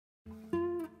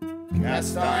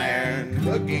Cast Iron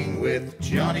Cooking with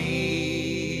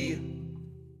Johnny.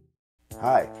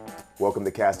 Hi, welcome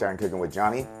to Cast Iron Cooking with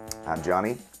Johnny. I'm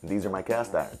Johnny, and these are my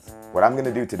cast irons. What I'm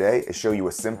gonna do today is show you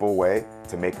a simple way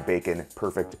to make bacon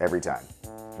perfect every time.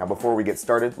 Now before we get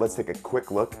started, let's take a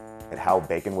quick look at how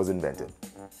bacon was invented.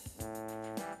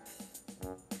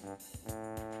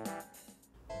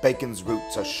 Bacon's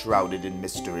roots are shrouded in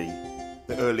mystery.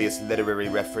 The earliest literary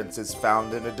reference is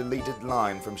found in a deleted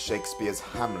line from Shakespeare's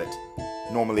Hamlet.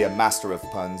 Normally a master of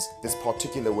puns, this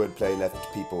particular wordplay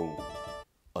left people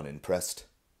unimpressed.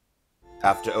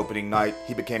 After opening night,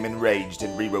 he became enraged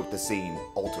and rewrote the scene,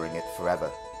 altering it forever.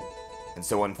 And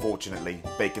so unfortunately,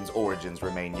 bacon's origins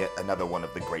remain yet another one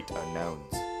of the great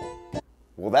unknowns.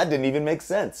 Well, that didn't even make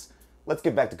sense. Let's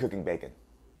get back to cooking bacon.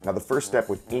 Now the first step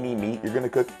with any meat you're gonna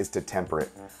cook is to temper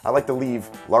it. I like to leave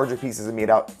larger pieces of meat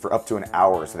out for up to an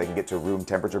hour so they can get to room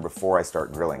temperature before I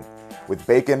start grilling. With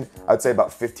bacon, I would say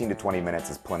about 15 to 20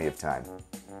 minutes is plenty of time.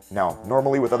 Now,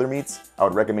 normally with other meats, I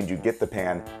would recommend you get the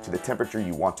pan to the temperature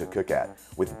you want to cook at.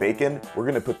 With bacon, we're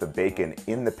gonna put the bacon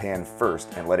in the pan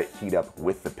first and let it heat up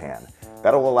with the pan.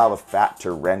 That'll allow the fat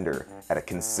to render at a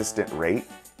consistent rate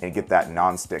and get that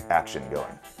non-stick action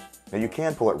going. Now you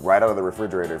can pull it right out of the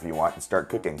refrigerator if you want and start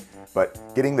cooking, but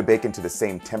getting the bacon to the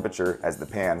same temperature as the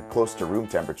pan, close to room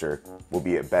temperature, will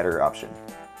be a better option.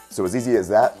 So as easy as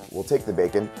that, we'll take the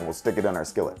bacon and we'll stick it in our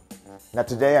skillet. Now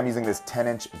today I'm using this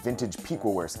 10-inch vintage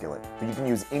Pequaware skillet, but you can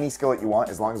use any skillet you want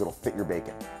as long as it'll fit your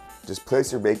bacon. Just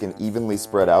place your bacon evenly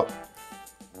spread out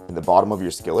in the bottom of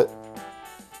your skillet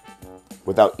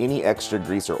without any extra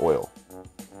grease or oil.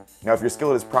 Now if your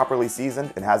skillet is properly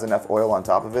seasoned and has enough oil on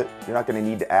top of it, you're not going to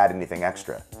need to add anything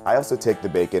extra. I also take the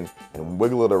bacon and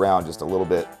wiggle it around just a little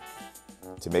bit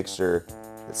to make sure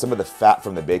that some of the fat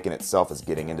from the bacon itself is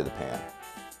getting into the pan.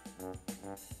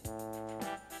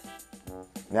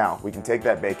 Now we can take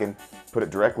that bacon, put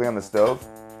it directly on the stove,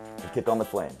 and kick on the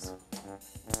flames.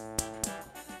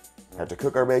 Now to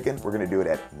cook our bacon, we're going to do it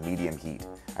at medium heat.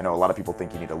 I know a lot of people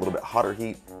think you need a little bit hotter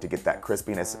heat to get that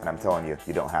crispiness, and I'm telling you,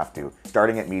 you don't have to.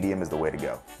 Starting at medium is the way to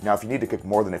go. Now if you need to cook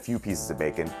more than a few pieces of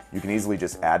bacon, you can easily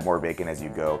just add more bacon as you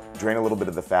go. Drain a little bit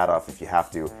of the fat off if you have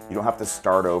to. You don't have to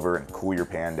start over and cool your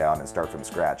pan down and start from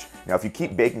scratch. Now if you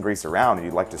keep bacon grease around and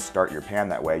you'd like to start your pan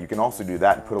that way, you can also do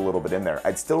that and put a little bit in there.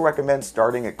 I'd still recommend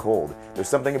starting it cold. There's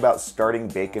something about starting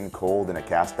bacon cold in a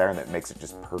cast iron that makes it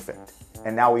just perfect.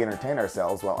 And now we entertain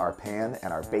ourselves while our pan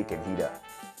and our bacon heat up.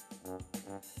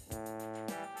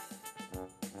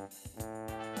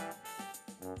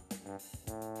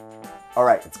 All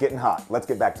right, it's getting hot. Let's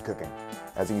get back to cooking.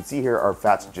 As you can see here, our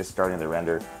fat's just starting to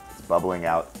render. It's bubbling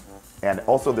out. And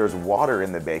also there's water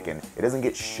in the bacon. It doesn't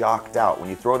get shocked out when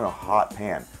you throw it in a hot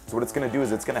pan. So what it's gonna do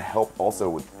is it's gonna help also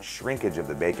with shrinkage of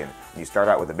the bacon. When you start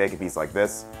out with a bacon piece like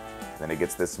this, then it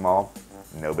gets this small.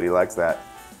 Nobody likes that.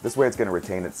 This way it's gonna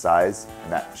retain its size,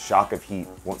 and that shock of heat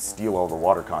won't steal all the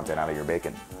water content out of your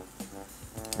bacon.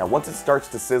 Now once it starts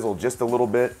to sizzle just a little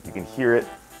bit, you can hear it,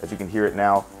 as you can hear it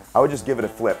now, I would just give it a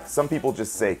flip. Some people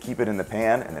just say keep it in the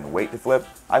pan and then wait to flip.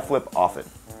 I flip often.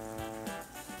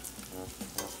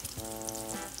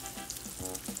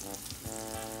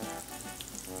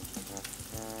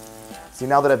 See,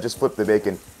 now that I've just flipped the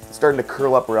bacon, it's starting to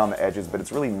curl up around the edges, but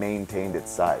it's really maintained its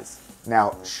size.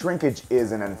 Now, shrinkage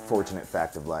is an unfortunate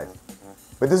fact of life,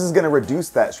 but this is going to reduce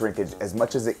that shrinkage as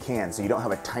much as it can so you don't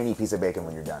have a tiny piece of bacon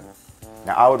when you're done.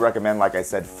 Now, I would recommend, like I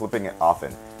said, flipping it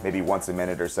often, maybe once a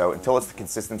minute or so, until it's the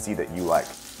consistency that you like.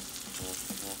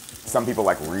 Some people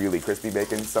like really crispy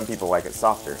bacon, some people like it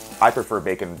softer. I prefer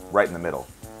bacon right in the middle.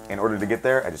 In order to get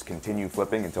there, I just continue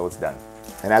flipping until it's done.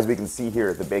 And as we can see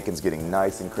here, the bacon's getting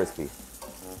nice and crispy.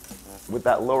 With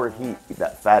that lower heat,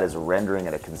 that fat is rendering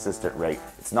at a consistent rate.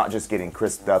 It's not just getting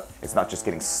crisped up, it's not just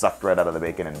getting sucked right out of the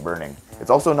bacon and burning.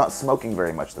 It's also not smoking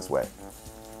very much this way.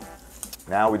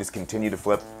 Now we just continue to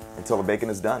flip until the bacon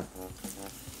is done.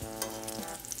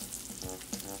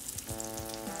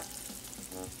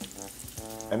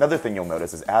 Another thing you'll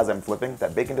notice is as I'm flipping,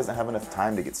 that bacon doesn't have enough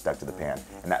time to get stuck to the pan,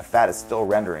 and that fat is still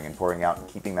rendering and pouring out and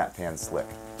keeping that pan slick.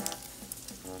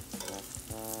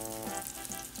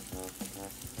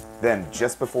 Then,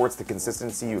 just before it's the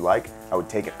consistency you like, I would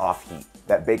take it off heat.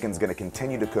 That bacon's going to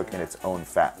continue to cook in its own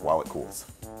fat while it cools.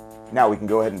 Now we can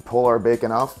go ahead and pull our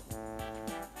bacon off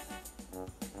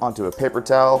onto a paper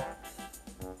towel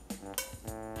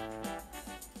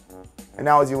And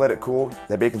now as you let it cool,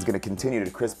 the bacon's gonna continue to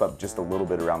crisp up just a little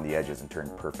bit around the edges and turn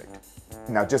perfect.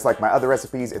 Now, just like my other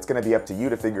recipes, it's gonna be up to you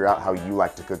to figure out how you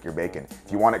like to cook your bacon.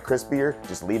 If you want it crispier,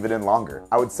 just leave it in longer.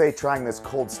 I would say trying this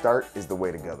cold start is the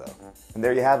way to go though. And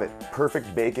there you have it,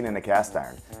 perfect bacon in a cast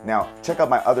iron. Now, check out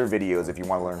my other videos if you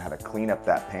wanna learn how to clean up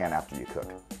that pan after you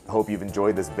cook. I hope you've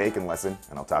enjoyed this bacon lesson,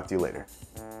 and I'll talk to you later.